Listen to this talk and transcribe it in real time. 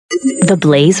The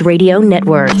Blaze Radio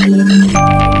Network.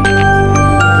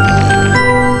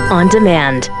 On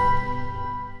demand.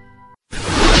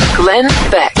 Glenn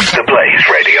Beck. The Blaze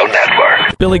Radio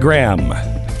Network. Billy Graham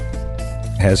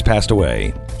has passed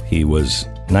away. He was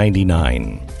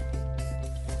 99.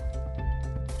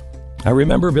 I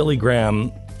remember Billy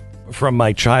Graham from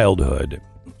my childhood.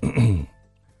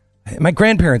 My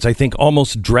grandparents, I think,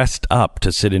 almost dressed up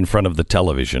to sit in front of the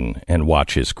television and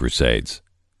watch his crusades.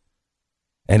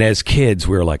 And as kids,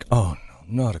 we were like, oh,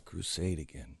 no, not a crusade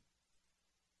again.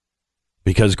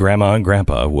 Because Grandma and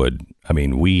Grandpa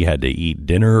we had to eat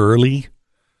dinner early.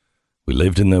 We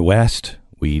lived in the West.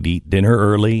 We'd eat dinner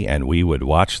early, and we would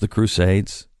watch the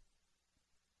crusades.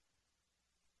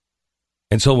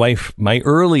 And so my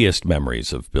earliest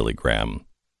memories of Billy Graham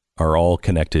are all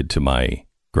connected to my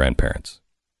grandparents.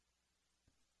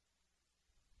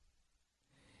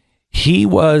 He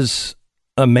was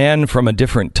a man from a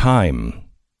different time.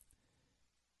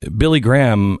 Billy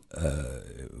Graham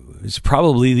is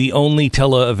probably the only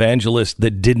televangelist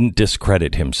that didn't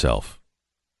discredit himself.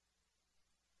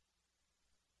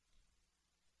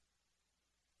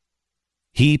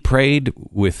 He prayed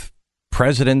with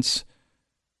presidents,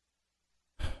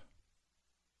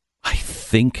 I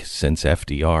think, since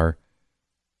FDR,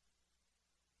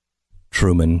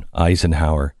 Truman,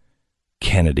 Eisenhower,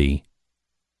 Kennedy,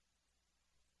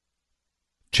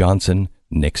 Johnson,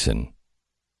 Nixon,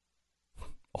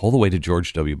 all the way to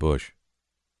George W. Bush.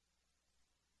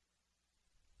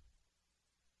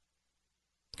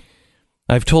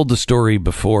 I've told the story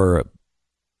before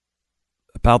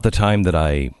about the time that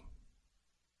I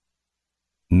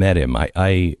met him.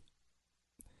 I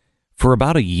for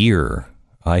about a year,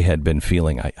 I had been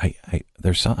feeling I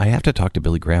have to talk to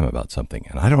Billy Graham about something,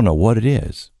 and I don't know what it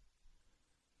is.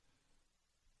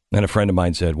 And a friend of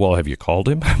mine said, well, have you called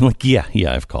him? I'm like, yeah,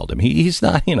 I've called him. He's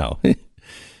not,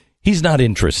 he's not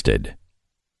interested.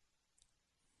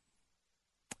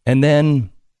 And then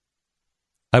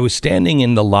I was standing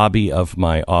in the lobby of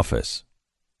my office,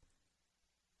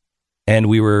 and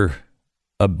we were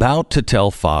about to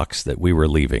tell Fox that we were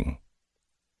leaving.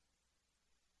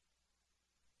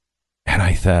 And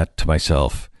I thought to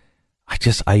myself,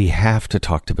 I have to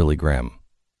talk to Billy Graham.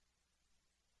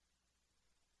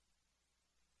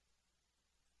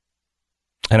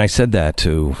 And I said that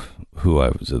to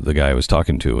the guy I was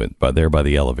talking to there by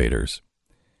the elevators.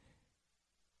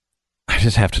 I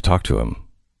just have to talk to him.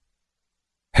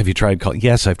 Have you tried calling?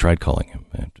 Yes, I've tried calling him.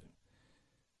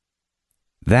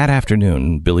 That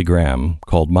afternoon, Billy Graham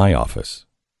called my office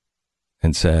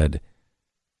and said,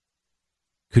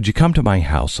 could you come to my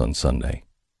house on Sunday?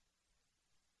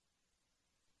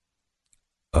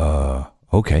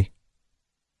 Okay.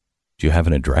 Do you have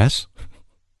an address?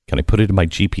 Can I put it in my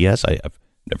GPS? I've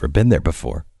never been there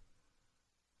before.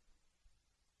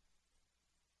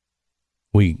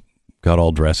 We got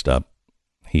all dressed up.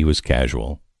 He was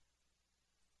casual.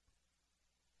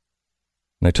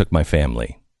 And I took my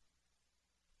family.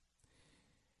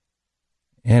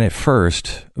 And at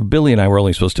first, Billy and I were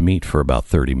only supposed to meet for about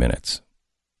 30 minutes.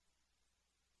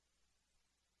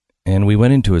 And we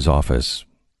went into his office,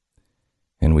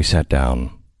 and we sat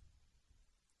down.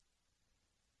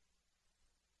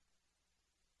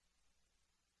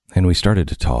 And we started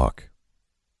to talk.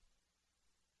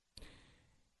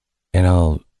 And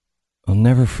I'll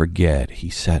never forget,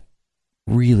 he sat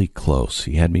really close.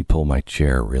 He had me pull my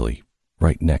chair really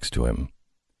right next to him.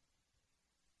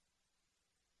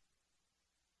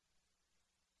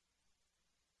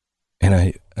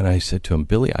 And I said to him,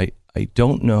 Billy, I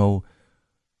don't know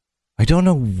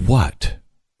what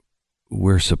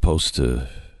I'm supposed to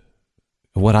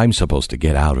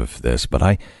get out of this,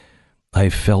 but I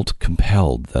felt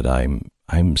compelled that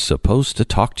I'm supposed to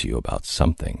talk to you about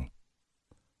something.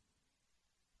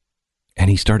 And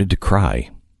he started to cry.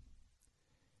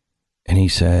 And he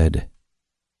said,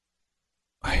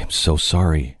 I am so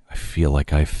sorry. I feel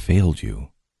like I've failed you.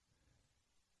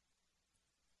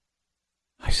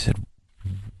 I said,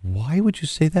 why would you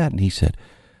say that? And he said,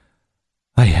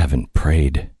 I haven't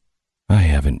prayed. I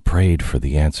haven't prayed for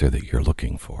the answer that you're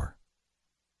looking for.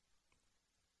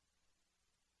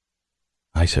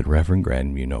 I said, Reverend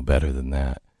Graham, you know better than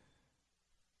that.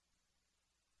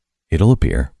 It'll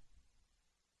appear.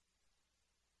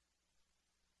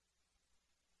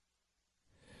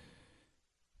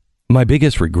 My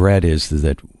biggest regret is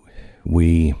that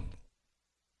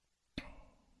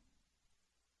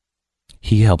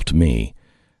he helped me.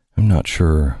 I'm not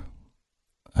sure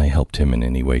I helped him in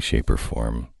any way, shape, or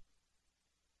form.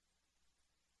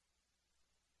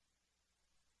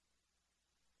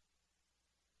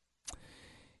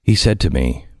 He said to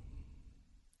me,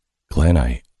 Glenn,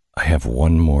 I have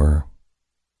one more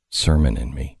sermon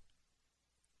in me,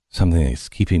 something that's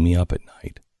keeping me up at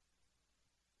night.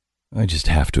 I just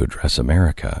have to address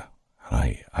America.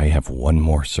 I have one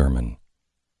more sermon.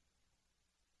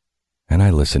 And I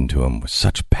listened to him with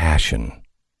such passion.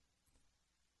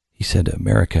 He said,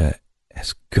 America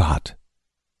has got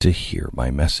to hear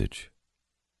my message.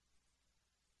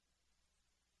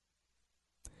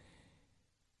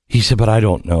 He said, but I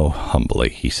don't know, humbly,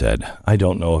 he said, I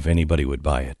don't know if anybody would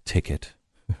buy a ticket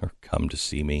or come to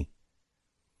see me.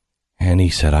 And he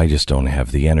said, I just don't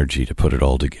have the energy to put it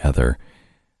all together.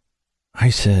 I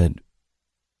said,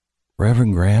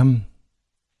 Reverend Graham,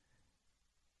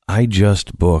 I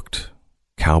just booked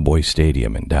Cowboy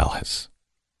Stadium in Dallas.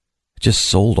 I just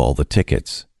sold all the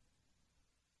tickets.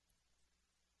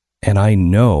 And I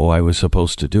know I was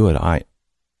supposed to do it.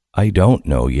 I don't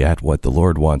know yet what the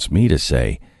Lord wants me to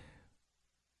say.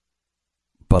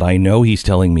 But I know he's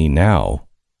telling me now,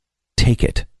 take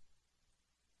it.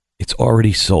 It's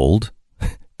already sold.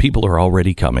 People are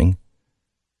already coming.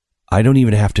 I don't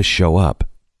even have to show up.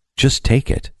 Just take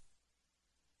it.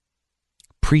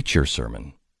 Preach your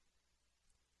sermon.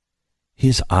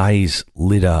 His eyes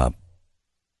lit up.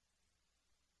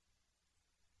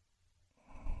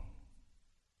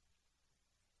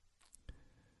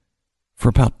 For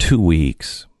about 2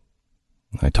 weeks,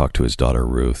 I talked to his daughter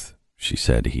Ruth. She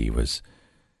said he was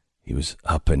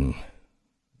up and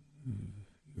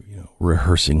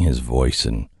rehearsing his voice,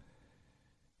 and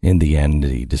in the end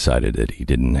he decided that he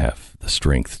didn't have the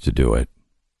strength to do it.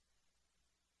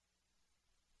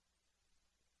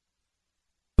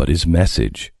 But his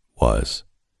message was,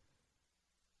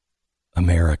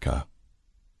 America,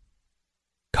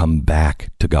 come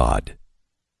back to God.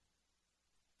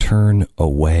 Turn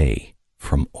away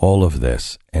from all of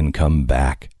this and come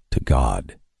back to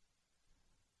God.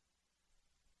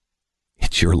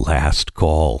 It's your last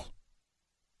call.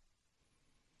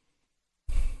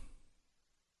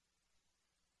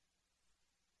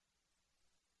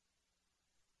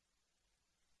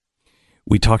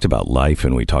 We talked about life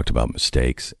and we talked about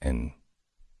mistakes, and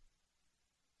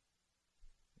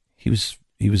he was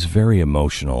very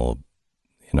emotional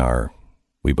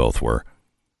we both were.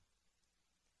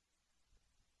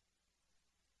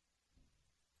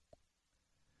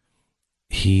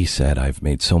 He said, I've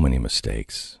made so many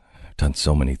mistakes. I've done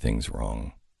so many things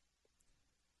wrong.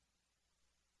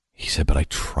 He said, but I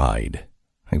tried.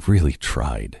 I really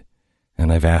tried.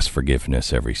 And I've asked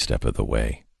forgiveness every step of the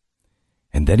way.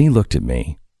 And then he looked at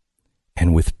me,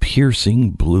 and with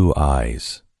piercing blue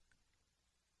eyes,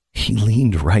 he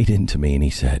leaned right into me and he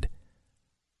said,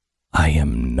 I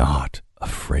am not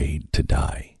afraid to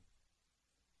die.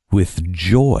 With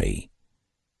joy,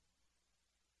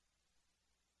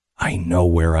 I know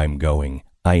where I'm going.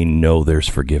 I know there's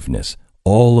forgiveness.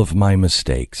 All of my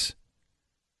mistakes,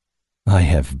 I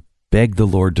have begged the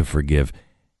Lord to forgive,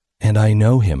 and I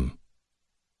know him,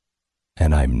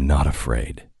 and I'm not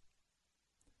afraid.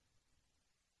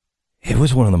 It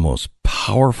was one of the most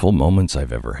powerful moments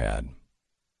I've ever had.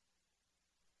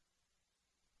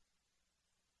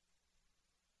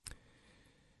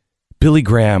 Billy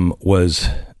Graham was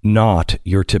not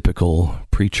your typical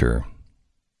preacher.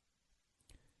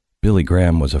 Billy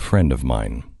Graham was a friend of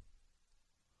mine.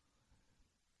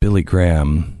 Billy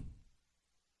Graham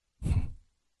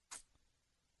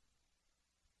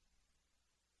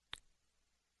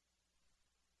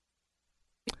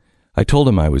I told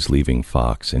him I was leaving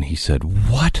Fox, and he said,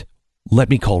 what? Let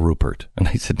me call Rupert. And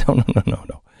I said,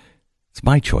 no. It's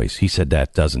my choice. He said,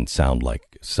 that doesn't sound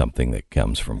like something that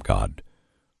comes from God.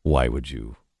 Why would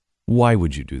you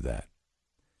do that?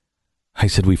 I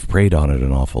said, we've prayed on it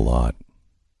an awful lot.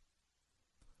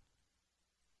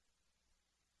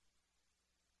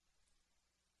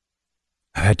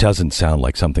 That doesn't sound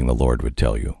like something the Lord would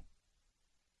tell you.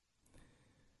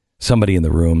 Somebody in the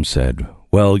room said,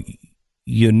 well,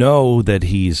 you know that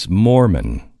he's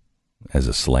Mormon, as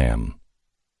a slam.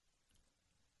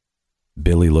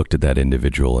 Billy looked at that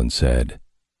individual and said,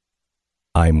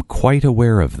 I'm quite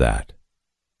aware of that.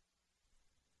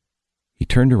 He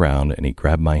turned around and he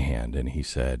grabbed my hand and he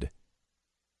said,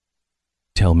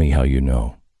 tell me how you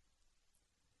know.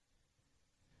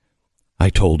 I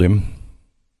told him.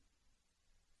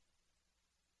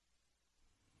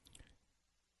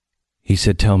 He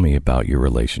said, tell me about your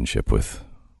relationship with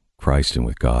Christ and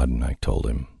with God. And I told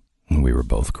him, and we were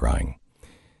both crying.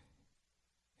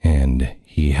 And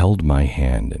he held my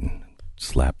hand and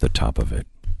slapped the top of it.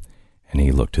 And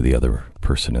he looked to the other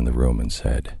person in the room and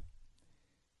said,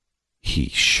 he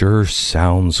sure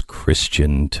sounds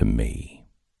Christian to me.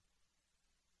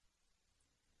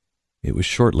 It was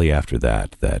shortly after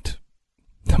that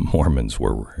the Mormons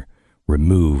were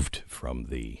removed from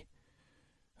the,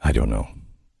 I don't know,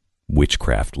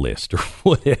 witchcraft list or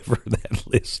whatever that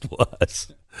list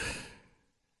was.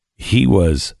 He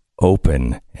was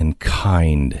open and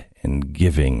kind and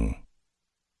giving.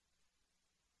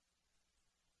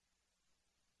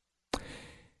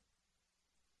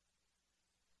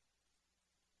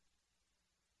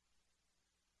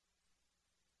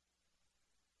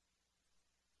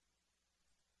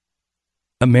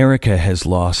 America has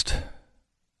lost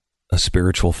a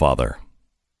spiritual father,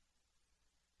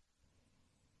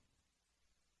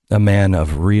 a man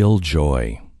of real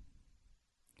joy,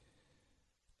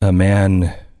 a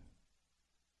man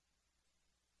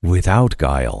without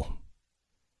guile,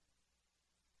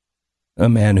 a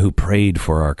man who prayed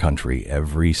for our country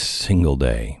every single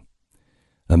day,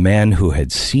 a man who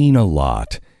had seen a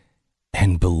lot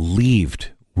and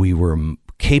believed we were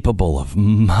capable of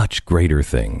much greater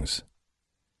things.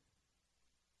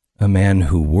 A man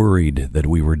who worried that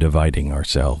we were dividing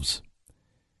ourselves,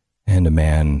 and a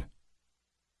man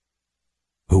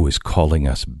who was calling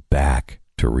us back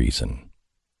to reason.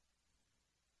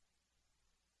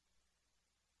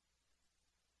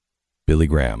 Billy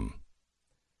Graham,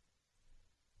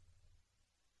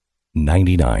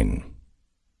 99.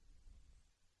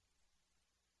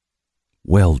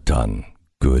 Well done,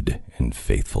 good and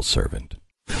faithful servant.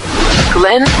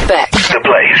 Glenn Beck, the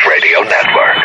Blaze Radio Network.